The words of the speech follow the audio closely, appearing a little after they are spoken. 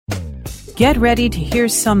Get ready to hear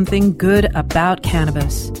something good about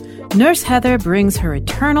cannabis. Nurse Heather brings her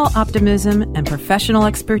eternal optimism and professional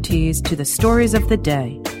expertise to the stories of the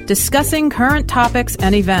day, discussing current topics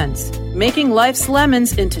and events, making life's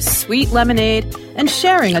lemons into sweet lemonade, and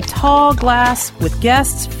sharing a tall glass with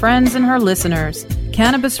guests, friends, and her listeners.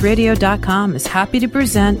 CannabisRadio.com is happy to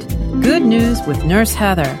present Good News with Nurse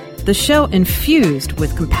Heather, the show infused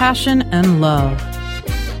with compassion and love.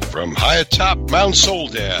 From high atop Mount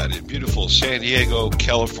Soledad in beautiful San Diego,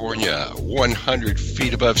 California, 100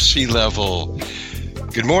 feet above sea level.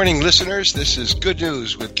 Good morning, listeners. This is Good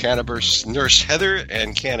News with Cannabis Nurse Heather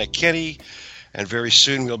and Canna Kenny. And very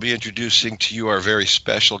soon we'll be introducing to you our very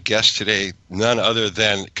special guest today, none other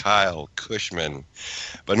than Kyle Kushman.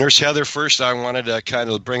 But Nurse Heather, first I wanted to kind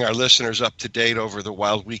of bring our listeners up to date over the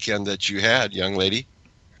wild weekend that you had, young lady.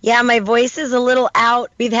 Yeah, my voice is a little out.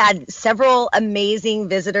 We've had several amazing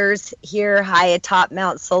visitors here high atop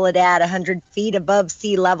Mount Soledad, 100 feet above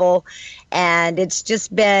sea level, and it's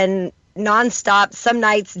just been nonstop. Some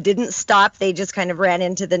nights didn't stop. They just kind of ran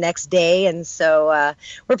into the next day, and so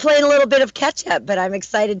we're playing a little bit of catch-up, but I'm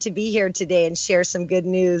excited to be here today and share some good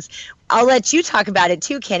news. I'll let you talk about it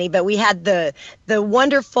too, Kenny, but we had the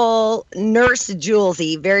wonderful Nurse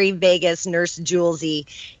Julesy, very Vegas Nurse Julesy,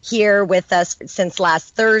 here with us since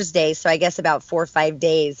last Thursday, so I guess about 4 or 5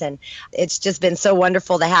 days, and it's just been so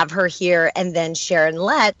wonderful to have her here. And then Sharon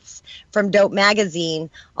Letts from Dope Magazine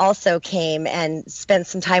also came and spent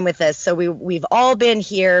some time with us, so we've all been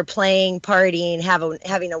here playing, partying,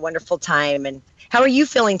 having a wonderful time. And how are you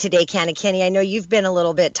feeling today, Canna Kenny? I know you've been a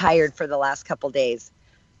little bit tired for the last couple days.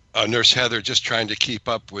 Nurse Heather, just trying to keep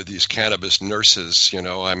up with these cannabis nurses,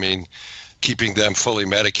 keeping them fully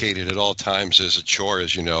medicated at all times is a chore,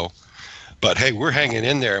 as you know. But hey, we're hanging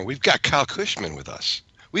in there, and we've got Kyle Kushman with us.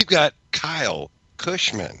 We've got Kyle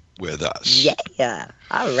Kushman with us. Yeah.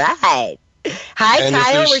 All right. Hi, And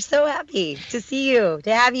Kyle. We're so happy to see you,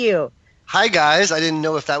 to have you. Hi, guys. I didn't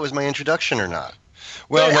know if that was my introduction or not.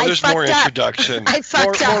 Well, no, there's more fucked up. introduction. I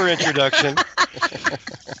fucked up. More introduction.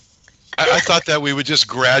 I thought that we would just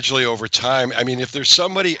gradually over time. I mean, if there's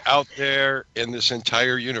somebody out there in this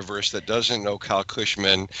entire universe that doesn't know Kyle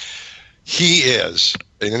Kushman, he is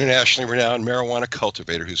an internationally renowned marijuana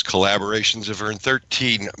cultivator whose collaborations have earned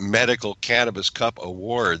 13 Medical Cannabis Cup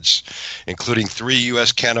awards, including 3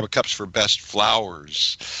 U.S. Cannabis Cups for Best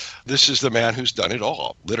Flowers. This is the man who's done it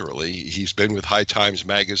all, literally. He's been with High Times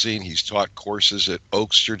Magazine. He's taught courses at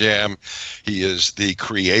Oaksterdam. He is the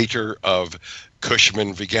creator of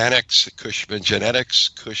Kushman Veganics, Kushman Genetics,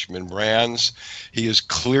 Kushman Brands. He is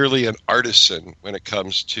clearly an artisan when it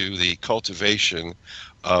comes to the cultivation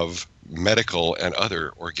of medical and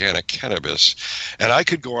other organic cannabis. And I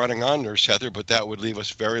could go on and on, Nurse Heather, but that would leave us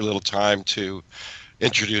very little time to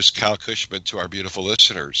introduce Kyle Kushman to our beautiful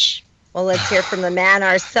listeners. Well, let's hear from the man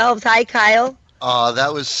ourselves. Hi, Kyle.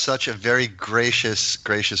 That was such a very gracious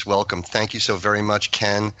welcome. Thank you so very much,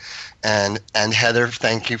 Ken. And Heather,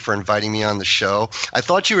 thank you for inviting me on the show. I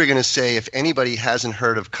thought you were going to say if anybody hasn't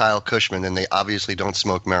heard of Kyle Kushman, then they obviously don't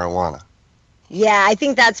smoke marijuana. Yeah, I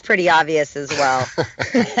think that's pretty obvious as well.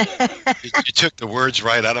 You took the words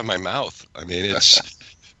right out of my mouth. I mean, it's...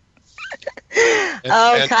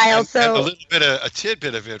 Kyle, so... And a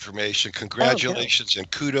tidbit of information. Congratulations and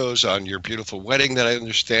kudos on your beautiful wedding that I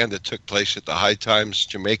understand that took place at the High Times,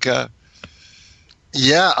 Jamaica.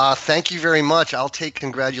 Yeah, thank you very much. I'll take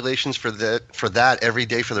congratulations for that every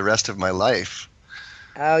day for the rest of my life.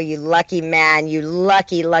 Oh, you lucky man. You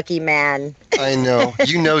lucky man. I know.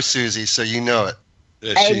 You know Susie, so you know it.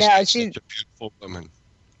 Yeah, I know. She's such a beautiful woman.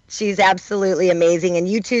 She's absolutely amazing. And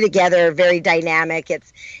you two together are very dynamic.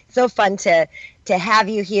 It's so fun to have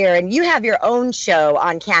you here. And you have your own show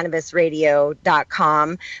on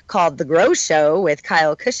CannabisRadio.com called The Grow Show with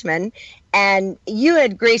Kyle Kushman. And you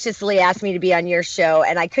had graciously asked me to be on your show,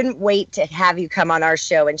 and I couldn't wait to have you come on our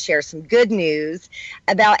show and share some good news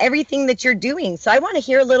about everything that you're doing. So I want to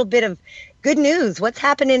hear a little bit of good news. What's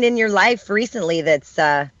happening in your life recently that's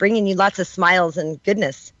bringing you lots of smiles and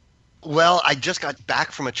goodness? Well, I just got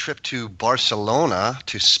back from a trip to Barcelona,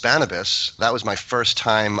 to Spanibus. That was my first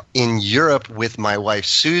time in Europe with my wife,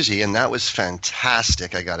 Susie, and that was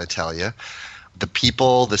fantastic, I got to tell you. The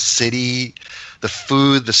people, the city, the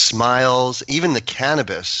food, the smiles, even the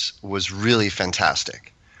cannabis was really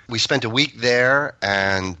fantastic. We spent a week there,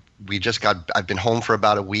 and I've been home for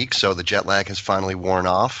about a week, so the jet lag has finally worn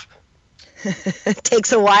off.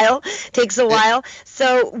 Takes a while.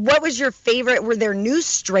 So what was your favorite? Were there new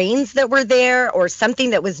strains that were there or something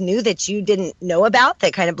that was new that you didn't know about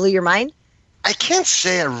that kind of blew your mind? I can't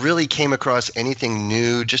say I really came across anything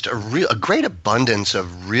new, just a great abundance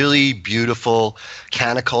of really beautiful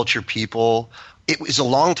canaculture people. It was a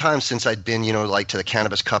long time since I'd been, like to the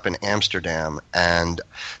Cannabis Cup in Amsterdam. And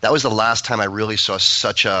that was the last time I really saw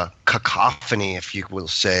such a cacophony, if you will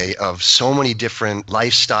say, of so many different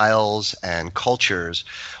lifestyles and cultures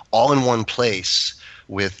all in one place,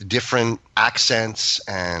 with different accents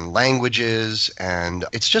and languages, and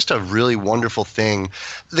it's just a really wonderful thing.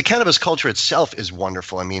 The cannabis culture itself is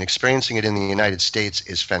wonderful. I mean, experiencing it in the United States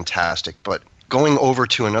is fantastic, but going over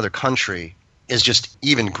to another country is just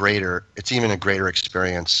even greater. It's even a greater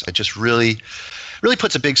experience. It just really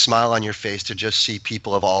puts a big smile on your face to just see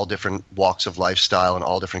people of all different walks of lifestyle and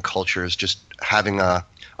all different cultures just having a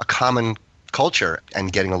common culture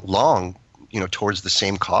and getting along, towards the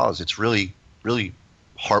same cause. It's really, really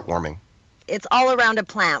heartwarming. It's all around a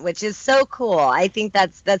plant, which is so cool. I think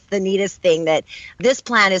that's the neatest thing, that this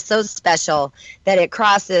plant is so special that it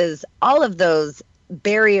crosses all of those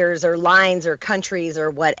barriers or lines or countries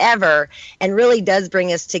or whatever, and really does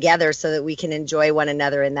bring us together so that we can enjoy one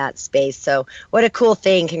another in that space. So what a cool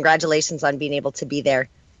thing. Congratulations on being able to be there.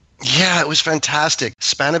 Yeah, it was fantastic.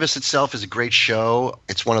 Spannabis itself is a great show.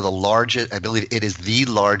 It's one of the largest, I believe it is the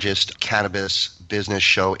largest cannabis business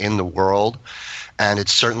show in the world. And it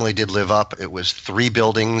certainly did live up. It was 3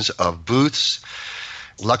 buildings of booths.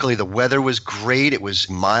 Luckily, the weather was great. It was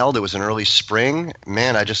mild. It was an early spring.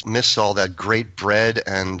 Man, I just miss all that great bread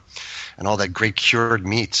and all that great cured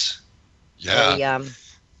meats. Yeah.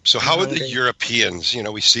 So how are the Europeans?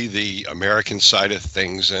 We see the American side of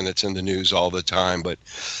things, and it's in the news all the time. But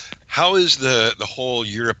how is the whole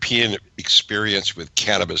European experience with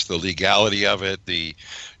cannabis, the legality of it, the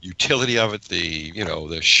utility of it,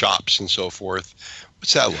 the shops and so forth?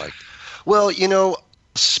 What's that like? Well,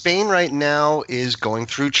 Spain right now is going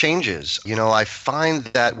through changes. I find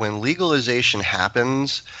that when legalization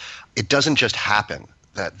happens, it doesn't just happen,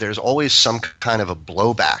 that there's always some kind of a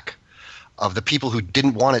blowback of the people who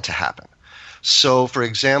didn't want it to happen. So, for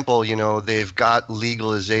example, they've got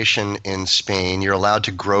legalization in Spain. You're allowed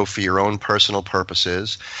to grow for your own personal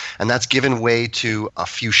purposes, and that's given way to a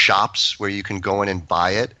few shops where you can go in and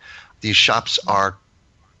buy it. These shops are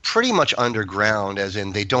pretty much underground, as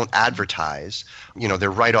in they don't advertise. They're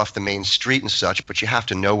right off the main street and such, but you have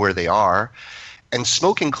to know where they are. And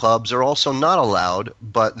smoking clubs are also not allowed,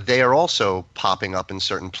 but they are also popping up in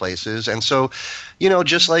certain places. And so,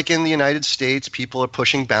 just like in the United States, people are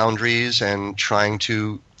pushing boundaries and trying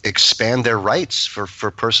to expand their rights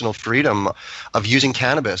for personal freedom of using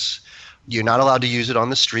cannabis. You're not allowed to use it on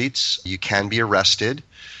the streets. You can be arrested,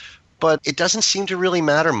 but it doesn't seem to really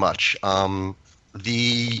matter much. The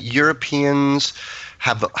Europeans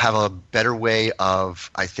have a better way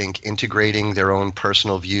of, I think, integrating their own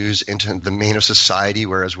personal views into the main of society,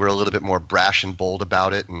 whereas we're a little bit more brash and bold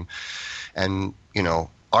about it. And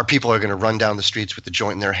our people are going to run down the streets with the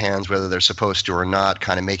joint in their hands, whether they're supposed to or not,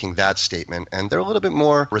 kind of making that statement. And they're a little bit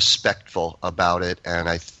more respectful about it. And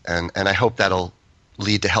I hope that'll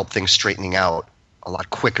lead to help things straightening out a lot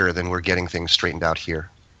quicker than we're getting things straightened out here.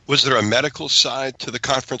 Was there a medical side to the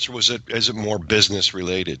conference, or is it more business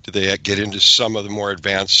related? Did they get into some of the more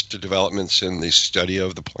advanced developments in the study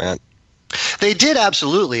of the plant? They did,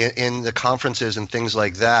 absolutely, in the conferences and things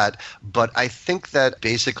like that. But I think that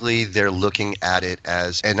basically they're looking at it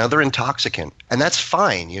as another intoxicant. And that's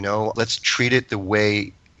fine, Let's treat it the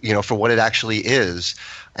way, for what it actually is,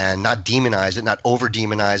 and not demonize it, not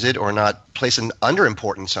over-demonize it, or not place an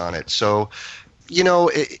underimportance on it. So,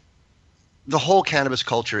 the whole cannabis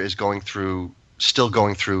culture is still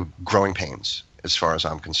going through growing pains, as far as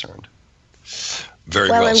I'm concerned. Very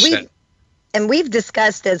well said. And we've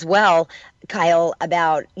discussed as well, Kyle,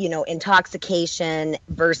 about, intoxication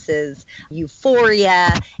versus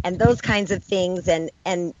euphoria and those kinds of things.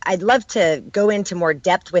 And I'd love to go into more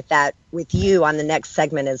depth with that with you on the next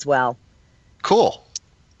segment as well. Cool.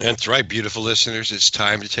 That's right, beautiful listeners. It's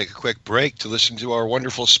time to take a quick break to listen to our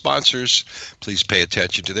wonderful sponsors. Please pay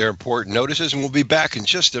attention to their important notices, and we'll be back in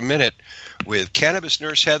just a minute with Cannabis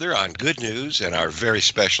Nurse Heather on Good News and our very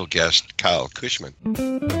special guest, Kyle Kushman.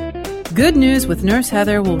 Good News with Nurse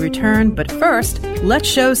Heather will return, but first, let's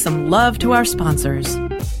show some love to our sponsors.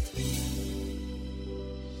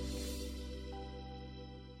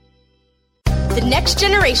 The next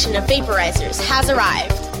generation of vaporizers has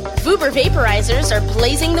arrived. Vuber vaporizers are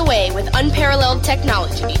blazing the way with unparalleled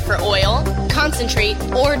technology for oil, concentrate,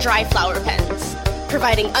 or dry flower pens.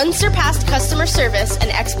 Providing unsurpassed customer service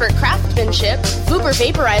and expert craftsmanship, Vuber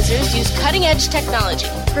vaporizers use cutting-edge technology,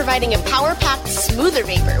 providing a power-packed, smoother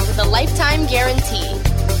vapor with a lifetime guarantee.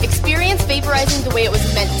 Experience vaporizing the way it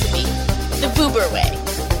was meant to be, the Vuber way.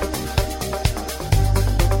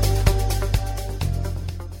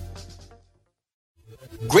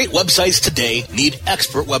 Great websites today need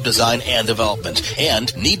expert web design and development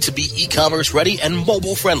and need to be e-commerce ready and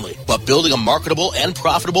mobile friendly. But building a marketable and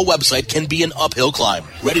profitable website can be an uphill climb.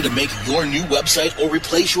 Ready to make your new website or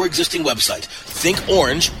replace your existing website? Think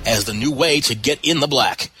Orange as the new way to get in the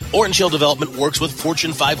black. Orange Hill Development works with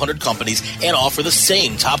Fortune 500 companies and offer the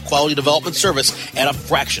same top quality development service at a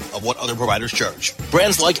fraction of what other providers charge.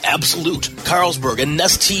 Brands like Absolute, Carlsberg, and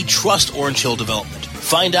Nestea trust Orange Hill Development.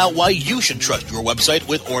 Find out why you should trust your website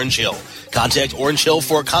with Orange Hill. Contact Orange Hill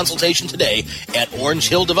for a consultation today at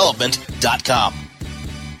orangehilldevelopment.com.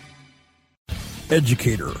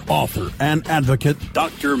 Educator, author, and advocate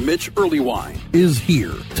Dr. Mitch Earlywine is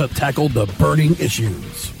here to tackle the burning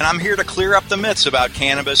issues. And I'm here to clear up the myths about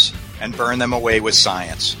cannabis and burn them away with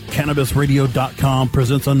science. CannabisRadio.com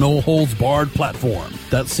presents a no-holds-barred platform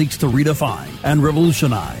that seeks to redefine and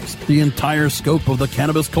revolutionize the entire scope of the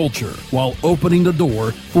cannabis culture while opening the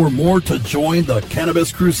door for more to join the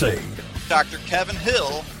cannabis crusade. Dr. Kevin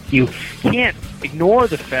Hill. You can't ignore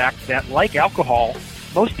the fact that, like alcohol,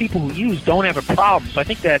 most people who use don't have a problem. So I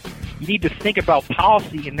think that you need to think about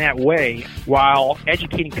policy in that way while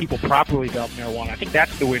educating people properly about marijuana. I think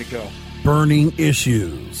that's the way to go. Burning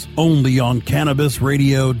Issues, only on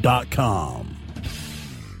CannabisRadio.com.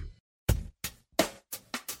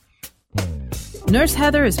 Nurse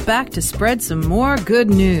Heather is back to spread some more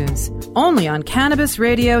good news, only on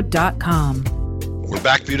CannabisRadio.com. We're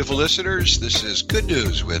back, beautiful listeners. This is Good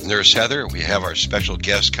News with Nurse Heather. We have our special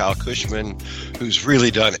guest, Kyle Kushman, who's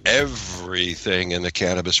really done everything in the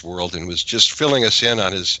cannabis world and was just filling us in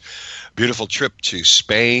on his beautiful trip to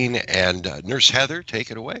Spain. And Nurse Heather,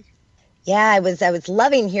 take it away. Yeah, I was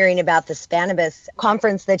loving hearing about the Spanibus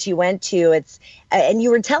conference that you went to. And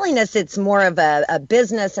you were telling us it's more of a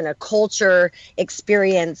business and a culture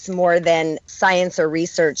experience more than science or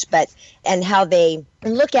research, and how they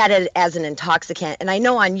look at it as an intoxicant. And I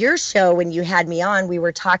know on your show when you had me on, we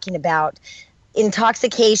were talking about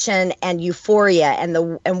intoxication and euphoria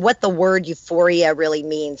and what the word euphoria really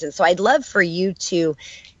means. And so I'd love for you to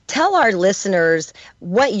tell our listeners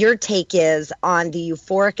what your take is on the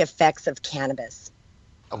euphoric effects of cannabis.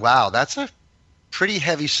 Wow, that's a pretty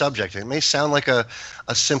heavy subject. It may sound like a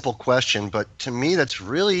simple question, but to me that's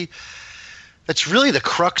really the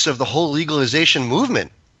crux of the whole legalization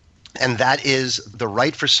movement. And that is the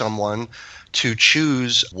right for someone to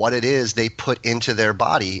choose what it is they put into their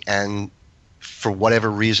body and for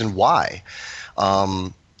whatever reason why.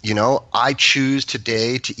 I choose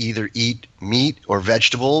today to either eat meat or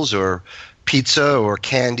vegetables or pizza or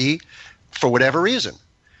candy for whatever reason.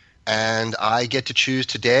 And I get to choose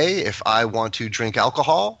today if I want to drink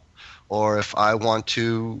alcohol or if I want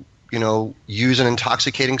to, use an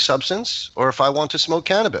intoxicating substance or if I want to smoke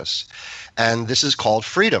cannabis. And this is called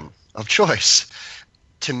freedom of choice.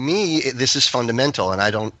 To me, this is fundamental,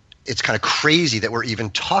 and it's kind of crazy that we're even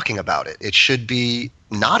talking about it. It should be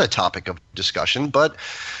not a topic of discussion, but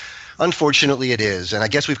unfortunately it is. And I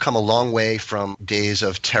guess we've come a long way from days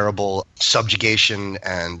of terrible subjugation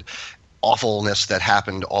and awfulness that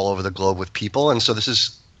happened all over the globe with people. And so this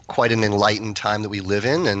is quite an enlightened time that we live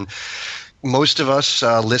in. And most of us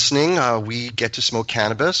listening, we get to smoke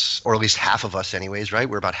cannabis, or at least half of us anyways, right?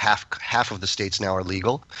 We're about half of the states now are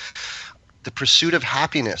legal. The pursuit of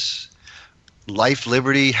happiness, life,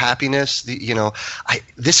 liberty, happiness,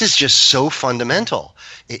 this is just so fundamental.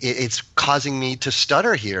 It's causing me to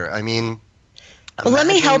stutter here. I mean, well, let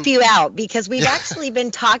me help you out because we've actually been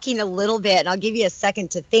talking a little bit, and I'll give you a second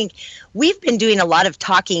to think. We've been doing a lot of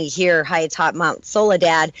talking here high atop Mount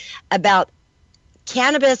Soledad about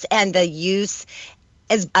cannabis and the use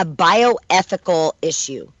as a bioethical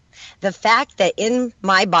issue. The fact that in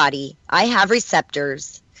my body I have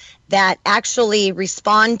receptors that actually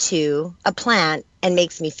respond to a plant and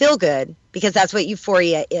makes me feel good, because that's what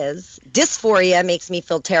euphoria is. Dysphoria makes me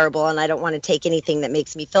feel terrible, and I don't want to take anything that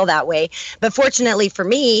makes me feel that way. But fortunately for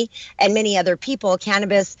me and many other people,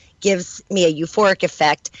 cannabis gives me a euphoric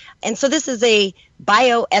effect. And so this is a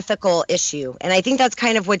bioethical issue. And I think that's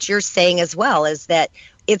kind of what you're saying as well, is that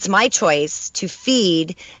it's my choice to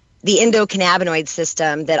feed the endocannabinoid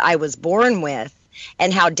system that I was born with.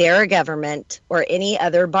 And how dare a government or any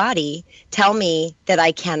other body tell me that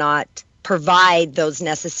I cannot provide those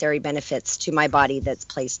necessary benefits to my body that's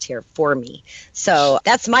placed here for me. So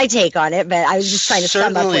that's my take on it, but I was just trying to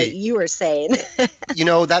sum up what you were saying.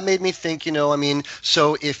 That made me think,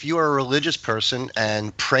 so if you are a religious person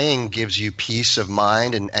and praying gives you peace of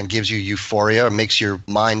mind and gives you euphoria or makes your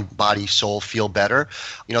mind, body, soul feel better,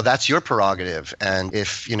 that's your prerogative. And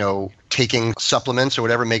if, taking supplements or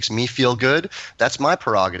whatever makes me feel good, that's my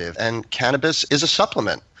prerogative. And cannabis is a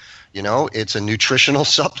supplement. It's a nutritional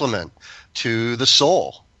supplement to the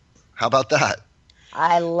soul. How about that?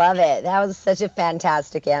 I love it. That was such a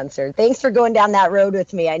fantastic answer. Thanks for going down that road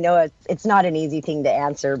with me. I know it's not an easy thing to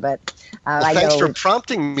answer, but I know. Thanks for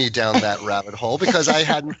prompting me down that rabbit hole because I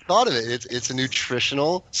hadn't thought of it. It's a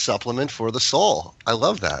nutritional supplement for the soul. I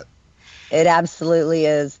love that. It absolutely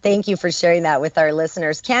is. Thank you for sharing that with our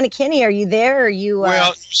listeners. Kinney, are you there? Or are you?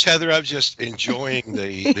 Well, Heather, I'm just enjoying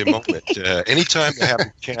the moment. Anytime I have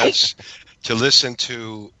a chance to listen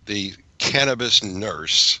to the cannabis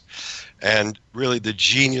nurse and really the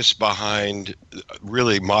genius behind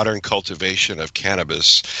really modern cultivation of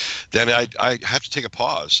cannabis, then I have to take a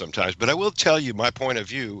pause sometimes. But I will tell you my point of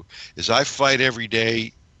view is I fight every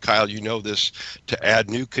day, Kyle, you know this, to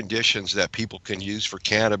add new conditions that people can use for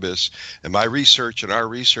cannabis. And my research and our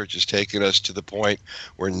research has taken us to the point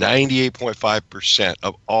where 98.5%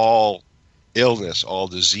 of all illness, all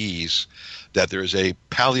disease, that there is a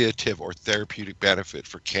palliative or therapeutic benefit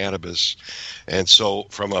for cannabis. And so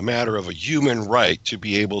from a matter of a human right to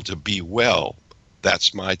be able to be well,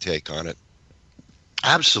 that's my take on it.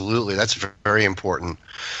 Absolutely. That's very important.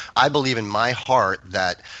 I believe in my heart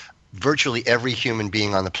that virtually every human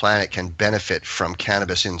being on the planet can benefit from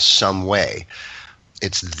cannabis in some way.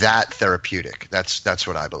 It's that therapeutic. That's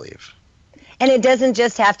what I believe. And it doesn't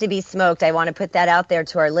just have to be smoked. I want to put that out there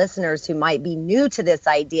to our listeners who might be new to this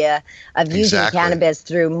idea of using cannabis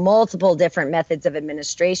through multiple different methods of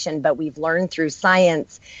administration. But we've learned through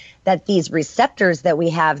science that these receptors that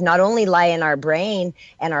we have not only lie in our brain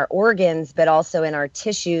and our organs, but also in our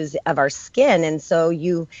tissues of our skin. And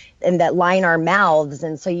that line our mouths.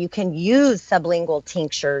 And so you can use sublingual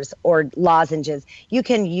tinctures or lozenges. You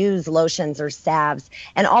can use lotions or salves.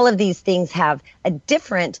 And all of these things have a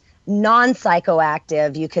different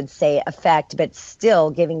non-psychoactive, you could say, effect, but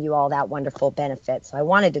still giving you all that wonderful benefit. So I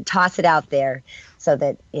wanted to toss it out there so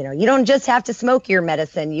that, you don't just have to smoke your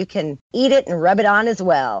medicine. You can eat it and rub it on as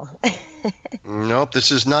well. Nope,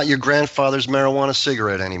 this is not your grandfather's marijuana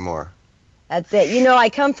cigarette anymore. That's it. I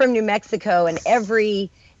come from New Mexico, and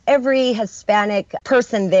every Hispanic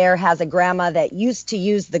person there has a grandma that used to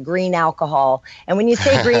use the green alcohol. And when you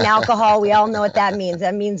say green alcohol, we all know what that means.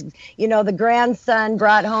 That means, the grandson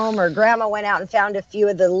brought home, or grandma went out and found a few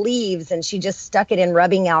of the leaves and she just stuck it in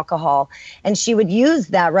rubbing alcohol. And she would use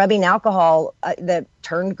that rubbing alcohol that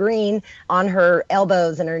turned green on her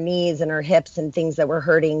elbows and her knees and her hips and things that were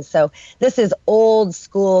hurting. So this is old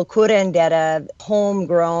school curandera,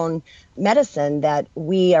 homegrown medicine that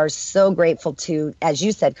we are so grateful to, as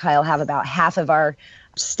you said, Kyle, have about half of our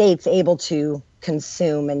states able to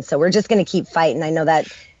consume. And so we're just going to keep fighting. I know that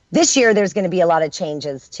this year there's going to be a lot of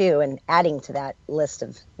changes too, and adding to that list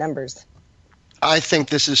of numbers. I think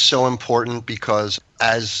this is so important because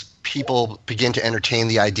as people begin to entertain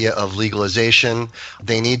the idea of legalization,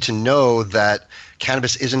 they need to know that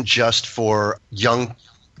cannabis isn't just for young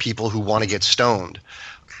people who want to get stoned.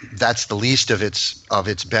 That's the least of its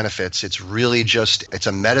benefits. It's really it's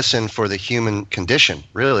a medicine for the human condition,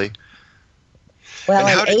 really. Well,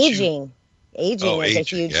 and aging is a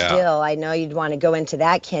huge deal. I know you'd want to go into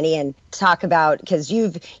that, Kenny, and talk about, because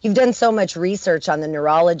you've done so much research on the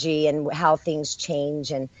neurology and how things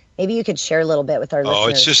change, and maybe you could share a little bit with our listeners. Oh,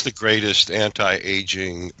 it's just the greatest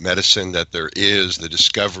anti-aging medicine that there is. The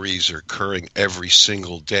discoveries are occurring every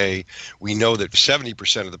single day. We know that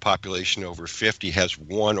 70% of the population over 50 has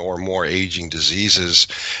one or more aging diseases,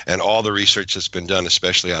 and all the research that's been done,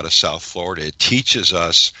 especially out of South Florida, it teaches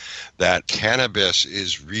us that cannabis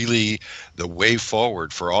is really the way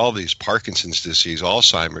forward for all these Parkinson's disease,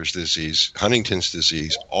 Alzheimer's disease, Huntington's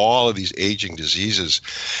disease, all of these aging diseases.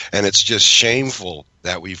 And it's just shameful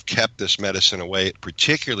that we've kept this medicine away,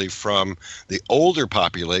 particularly from the older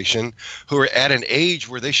population who are at an age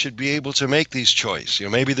where they should be able to make these choices.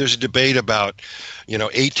 Maybe there's a debate about,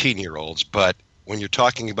 18-year-olds, but when you're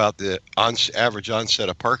talking about the average onset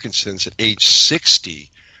of Parkinson's at age 60,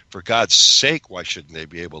 for God's sake, why shouldn't they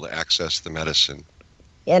be able to access the medicine?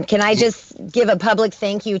 And can I just give a public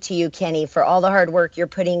thank you to you, Kenny, for all the hard work you're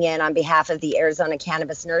putting in on behalf of the Arizona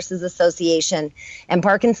Cannabis Nurses Association and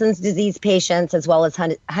Parkinson's disease patients, as well as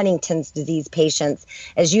Huntington's disease patients,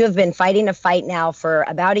 as you have been fighting a fight now for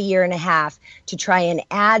about a year and a half to try and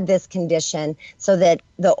add this condition so that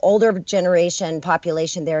the older generation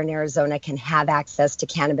population there in Arizona can have access to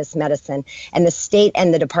cannabis medicine. And the state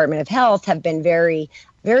and the Department of Health have been very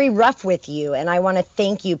rough with you, and I want to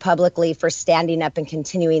thank you publicly for standing up and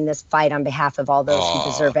continuing this fight on behalf of all those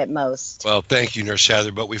who deserve it most. Well, thank you, Nurse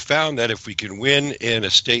Heather, but we found that if we can win in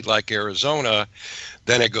a state like Arizona,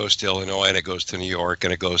 then it goes to Illinois, and it goes to New York,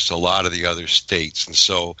 and it goes to a lot of the other states. And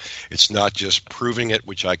so it's not just proving it,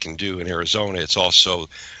 which I can do in Arizona, it's also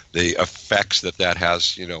the effects that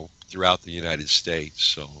has, throughout the United States.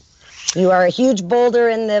 So You are a huge boulder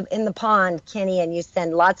in the pond, Kenny, and you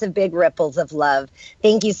send lots of big ripples of love.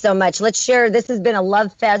 Thank you so much. Let's share. This has been a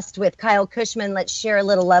love fest with Kyle Kushman. Let's share a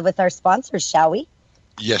little love with our sponsors, shall we?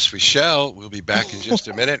 Yes, we shall. We'll be back in just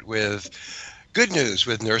a minute with Good News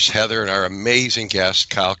with Nurse Heather and our amazing guest,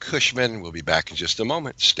 Kyle Kushman. We'll be back in just a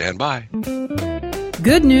moment. Stand by.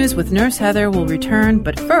 Good News with Nurse Heather will return,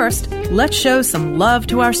 but first, let's show some love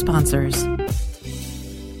to our sponsors.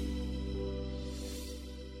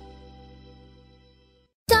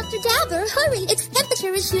 Dr. Dabber, hurry! Its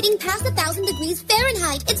temperature is shooting past 1,000 degrees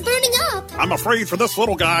Fahrenheit. It's burning up. I'm afraid for this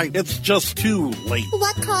little guy, it's just too late.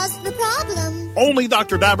 What caused the problem? Only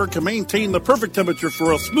Dr. Dabber can maintain the perfect temperature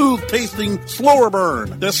for a smooth-tasting, slower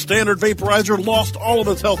burn. This standard vaporizer lost all of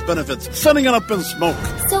its health benefits, sending it up in smoke.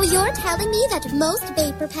 So you're telling me that most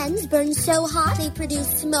vapor pens burn so hot they produce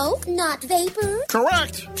smoke, not vapor?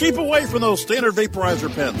 Correct. Keep away from those standard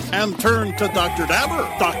vaporizer pens and turn to Dr. Dabber.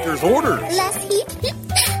 Doctor's orders. Less heat,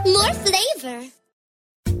 more flavor.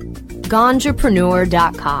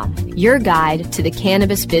 Ganjapreneur.com, your guide to the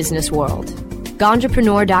cannabis business world.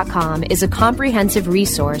 Ganjapreneur.com is a comprehensive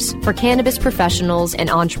resource for cannabis professionals and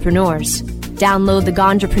entrepreneurs. Download the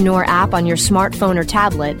Ganjapreneur app on your smartphone or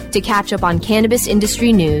tablet to catch up on cannabis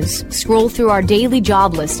industry news, scroll through our daily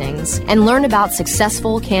job listings, and learn about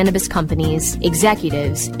successful cannabis companies,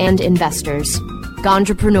 executives, and investors.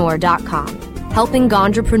 Ganjapreneur.com, helping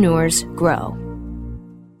Ganjapreneurs grow.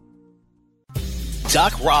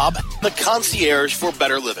 Doc Rob, the concierge for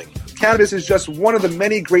better living. Cannabis is just one of the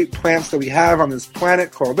many great plants that we have on this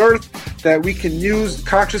planet called Earth that we can use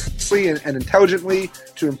consciously and intelligently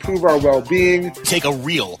to improve our well-being. Take a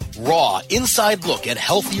real, raw, inside look at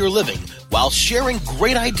healthier living while sharing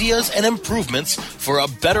great ideas and improvements for a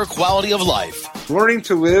better quality of life. Learning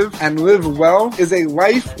to live and live well is a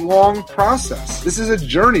lifelong process. This is a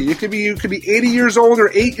journey. You could be 80 years old or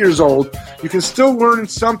 8 years old. You can still learn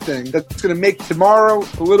something that's going to make tomorrow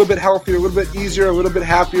a little bit healthier, a little bit easier, a little bit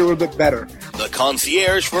happier, a little bit better. The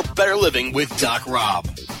Concierge for Better Living with Doc Rob.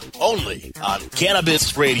 Only on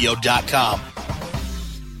CannabisRadio.com.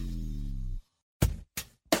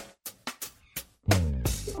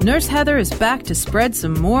 Nurse Heather is back to spread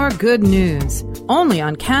some more good news, only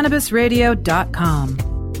on CannabisRadio.com.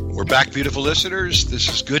 We're back, beautiful listeners. This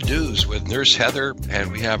is Good News with Nurse Heather,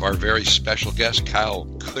 and we have our very special guest, Kyle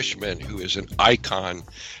Kushman, who is an icon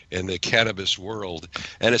in the cannabis world,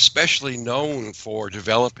 and especially known for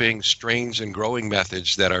developing strains and growing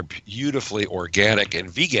methods that are beautifully organic and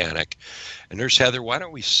veganic. And Nurse Heather, why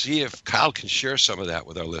don't we see if Kyle can share some of that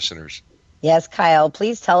with our listeners? Yes, Kyle,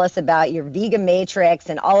 please tell us about your Vega Matrix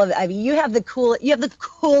and all of. I mean, you have the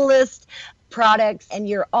coolest products, and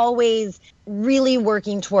you're always really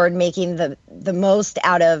working toward making the most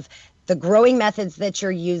out of the growing methods that you're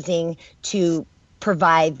using to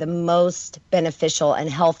provide the most beneficial and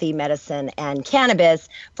healthy medicine and cannabis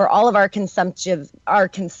for all of our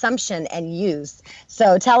consumption and use.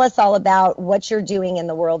 So tell us all about what you're doing in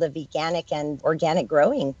the world of veganic and organic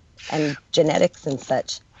growing and genetics and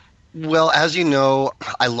such. Well, as you know,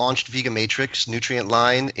 I launched Vega Matrix nutrient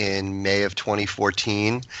line in May of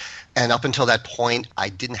 2014. And up until that point, I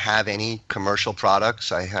didn't have any commercial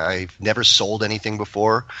products. I've never sold anything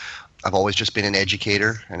before. I've always just been an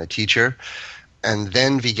educator and a teacher. And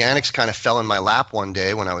then Veganics kind of fell in my lap one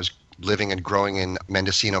day when I was living and growing in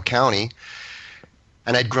Mendocino County.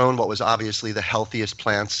 And I'd grown what was obviously the healthiest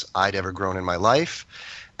plants I'd ever grown in my life.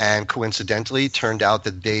 And coincidentally, turned out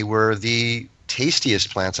that they were the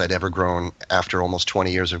tastiest plants I'd ever grown after almost 20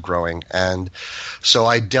 years of growing. And so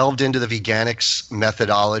I delved into the Veganics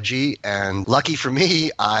methodology, and lucky for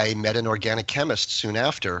me, I met an organic chemist soon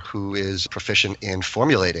after who is proficient in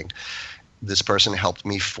formulating. This person helped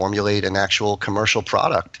me formulate an actual commercial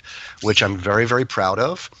product, which I'm very, very proud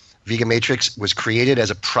of. Vega Matrix was created as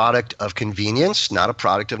a product of convenience, not a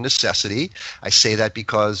product of necessity. I say that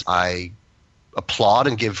because I applaud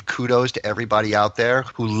and give kudos to everybody out there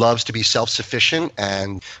who loves to be self-sufficient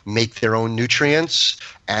and make their own nutrients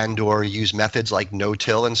and or use methods like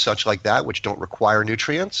no-till and such like that, which don't require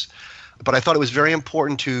nutrients. But I thought it was very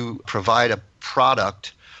important to provide a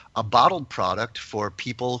product, a bottled product, for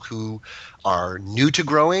people who are new to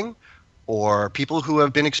growing or people who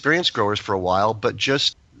have been experienced growers for a while, but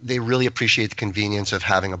just they really appreciate the convenience of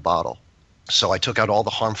having a bottle. So I took out all the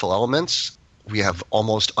harmful elements. We have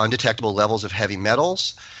almost undetectable levels of heavy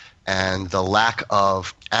metals, and the lack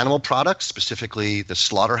of animal products, specifically the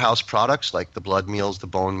slaughterhouse products like the blood meals, the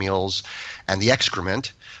bone meals, and the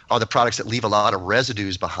excrement, are the products that leave a lot of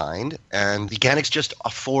residues behind. And Veganics just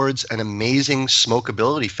affords an amazing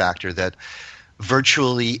smokability factor that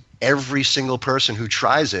virtually every single person who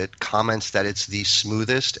tries it comments that it's the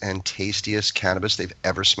smoothest and tastiest cannabis they've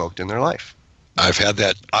ever smoked in their life. I've had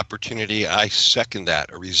that opportunity. I second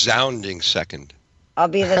that, a resounding second. I'll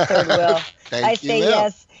be the third wheel. I say Will.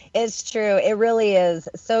 yes. It's true. It really is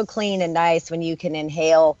so clean and nice when you can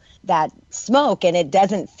inhale that smoke and it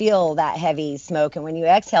doesn't feel that heavy smoke. And when you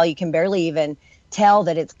exhale, you can barely even tell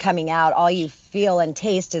that it's coming out. All you feel and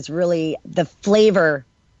taste is really the flavor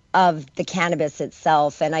of the cannabis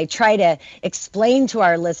itself. And I try to explain to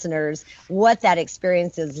our listeners what that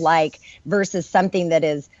experience is like versus something that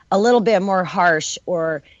is a little bit more harsh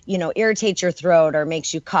or, irritates your throat or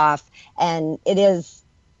makes you cough. And it is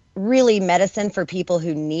really medicine for people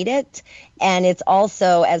who need it. And it's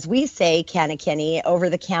also, as we say, canna-kenny, over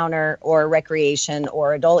the counter or recreation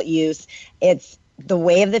or adult use. It's the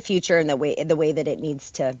way of the future and the way that it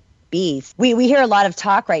needs to be. We hear a lot of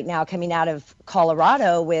talk right now coming out of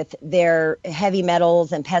Colorado with their heavy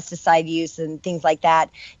metals and pesticide use and things like that.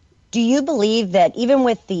 Do you believe that even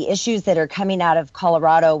with the issues that are coming out of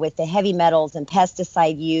Colorado with the heavy metals and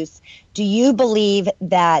pesticide use, do you believe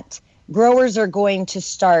that growers are going to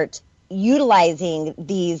start utilizing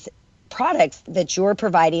these products that you're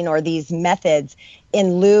providing or these methods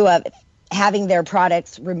in lieu of having their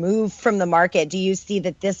products removed from the market? Do you see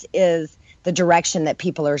that this is the direction that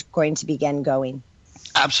people are going to begin going?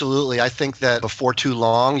 Absolutely. I think that before too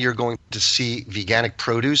long, you're going to see veganic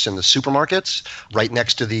produce in the supermarkets. Right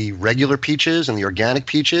next to the regular peaches and the organic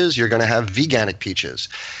peaches, you're going to have veganic peaches.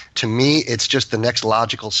 To me, it's just the next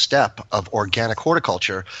logical step of organic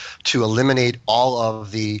horticulture to eliminate all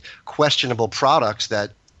of the questionable products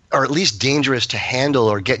that are at least dangerous to handle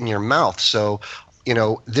or get in your mouth. So,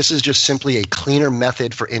 this is just simply a cleaner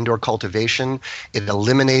method for indoor cultivation. It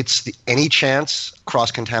eliminates any chance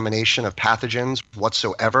cross-contamination of pathogens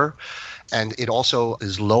whatsoever. And it also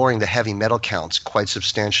is lowering the heavy metal counts quite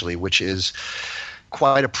substantially, which is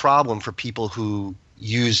quite a problem for people who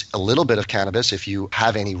use a little bit of cannabis if you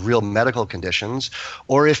have any real medical conditions,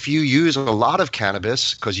 or if you use a lot of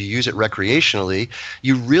cannabis because you use it recreationally,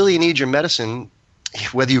 you really need your medicine,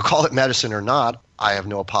 whether you call it medicine or not. I have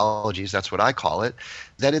no apologies, that's what I call it,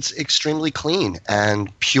 that it's extremely clean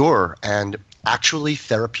and pure and actually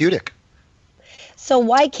therapeutic. So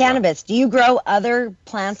why cannabis? Do you grow other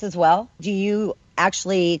plants as well? Do you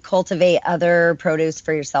actually cultivate other produce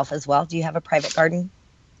for yourself as well? Do you have a private garden?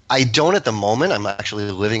 I don't at the moment. I'm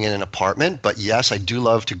actually living in an apartment, but yes, I do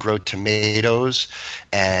love to grow tomatoes,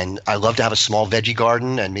 and I love to have a small veggie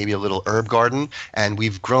garden and maybe a little herb garden. And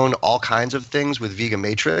we've grown all kinds of things with Vega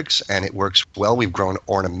Matrix, and it works well. We've grown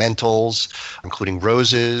ornamentals, including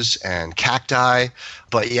roses and cacti.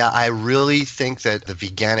 But yeah, I really think that the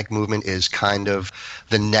veganic movement is kind of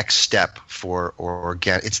the next step for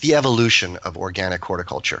organic. It's the evolution of organic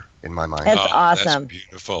horticulture in my mind. That's awesome. That's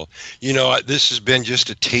beautiful. This has been just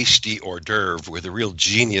a tasty hors d'oeuvre with a real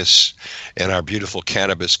genius in our beautiful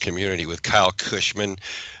cannabis community with Kyle Kushman.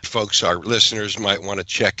 Folks, our listeners might want to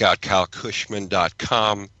check out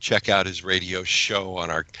KyleKushman.com. Check out his radio show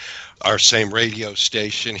on our same radio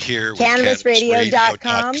station here.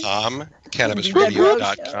 CannabisRadio.com.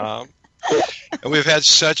 CannabisRadio.com. And we've had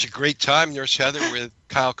such a great time, Nurse Heather, with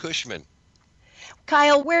Kyle Kushman.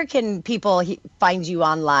 Kyle, where can people find you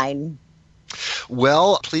online?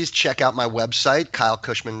 Well, please check out my website,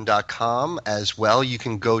 KyleKushman.com. As well, you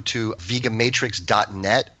can go to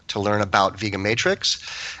vegamatrix.net to learn about Vega Matrix.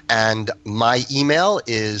 And my email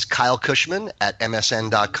is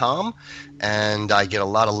kylekushman@msn.com. And I get a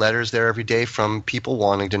lot of letters there every day from people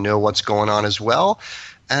wanting to know what's going on as well.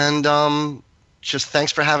 And just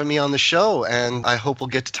thanks for having me on the show. And I hope we'll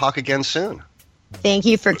get to talk again soon. Thank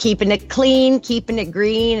you for keeping it clean, keeping it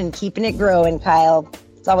green, and keeping it growing, Kyle.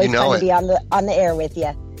 It's always fun to be on the air with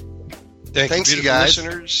you. Thanks, you guys.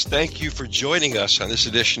 Listeners. Thank you for joining us on this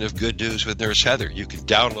edition of Good News with Nurse Heather. You can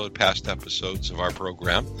download past episodes of our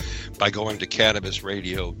program by going to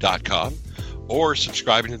CannabisRadio.com or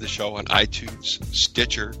subscribing to the show on iTunes,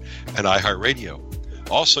 Stitcher, and iHeartRadio.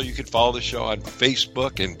 Also, you can follow the show on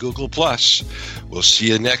Facebook and Google+. We'll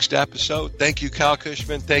see you next episode. Thank you, Kyle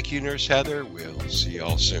Kushman. Thank you, Nurse Heather. We'll see you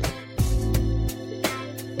all soon.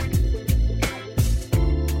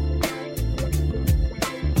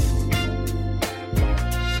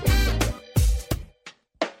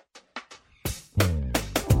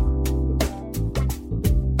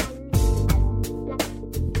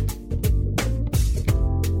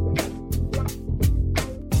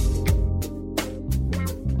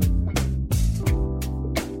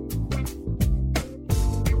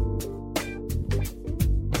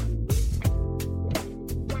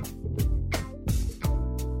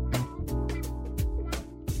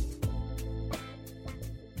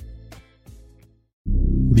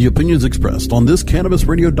 The opinions expressed on this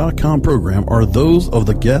CannabisRadio.com program are those of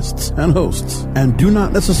the guests and hosts and do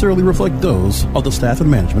not necessarily reflect those of the staff and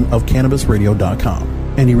management of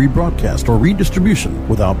CannabisRadio.com. Any rebroadcast or redistribution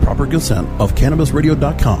without proper consent of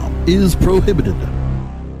CannabisRadio.com is prohibited.